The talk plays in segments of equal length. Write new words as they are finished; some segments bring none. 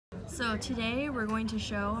So today we're going to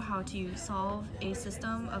show how to solve a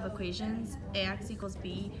system of equations ax equals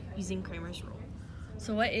b using Cramer's rule.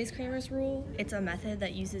 So what is Cramer's rule? It's a method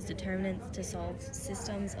that uses determinants to solve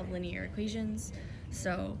systems of linear equations.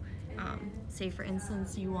 So say for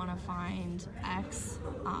instance you want to find x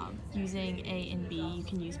using a and b, you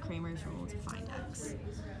can use Cramer's rule to find x.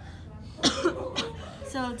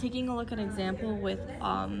 So taking a look at an example with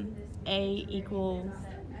a equal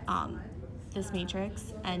this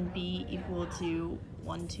matrix and b equal to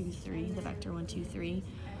 1, 2, 3, the vector 1, 2, 3.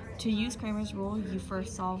 To use Cramer's rule, you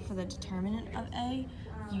first solve for the determinant of a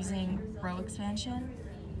using row expansion,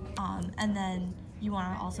 and then you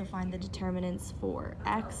want to also find the determinants for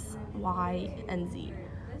x, y, and z.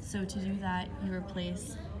 So to do that, you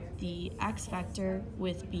replace the x vector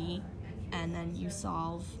with b, and then you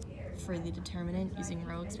solve for the determinant using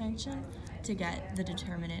row expansion to get the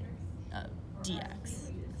determinant of dx.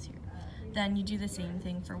 Then you do the same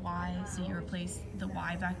thing for y, so you replace the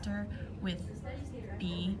y vector with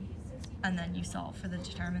b, and then you solve for the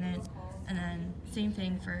determinant. And then same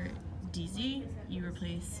thing for dz, you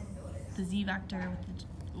replace the z vector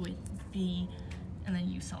with b, and then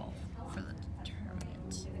you solve for the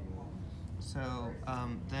determinant. So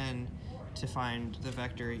then to find the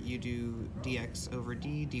vector, you do dx over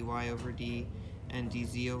d, dy over d, and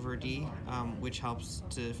dz over d, which helps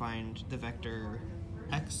to find the vector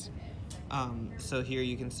x. So here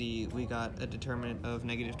you can see we got a determinant of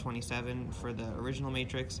 -27 for the original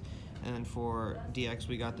matrix, and then for dx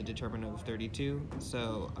we got the determinant of 32,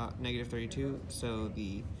 so -32. So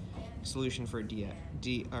the solution for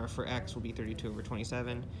for x will be 32 over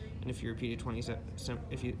 27, and if you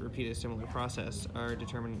repeat a similar process, our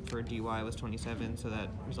determinant for dy was 27, so that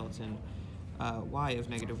results in y of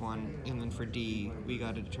 -1, and then for d we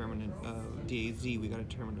got a determinant of dz, we got a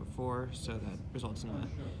determinant of 4, so that results in a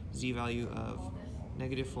z value of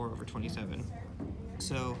 -4 over 27.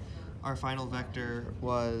 So our final vector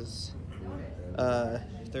was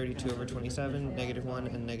 32 over 27, -1,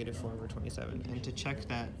 and -4 over 27. And to check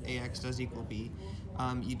that ax does equal b,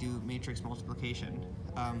 you do matrix multiplication.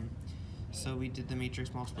 So we did the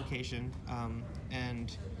matrix multiplication,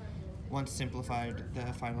 and once simplified,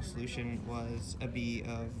 the final solution was a b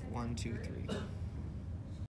of 1, 2, 3.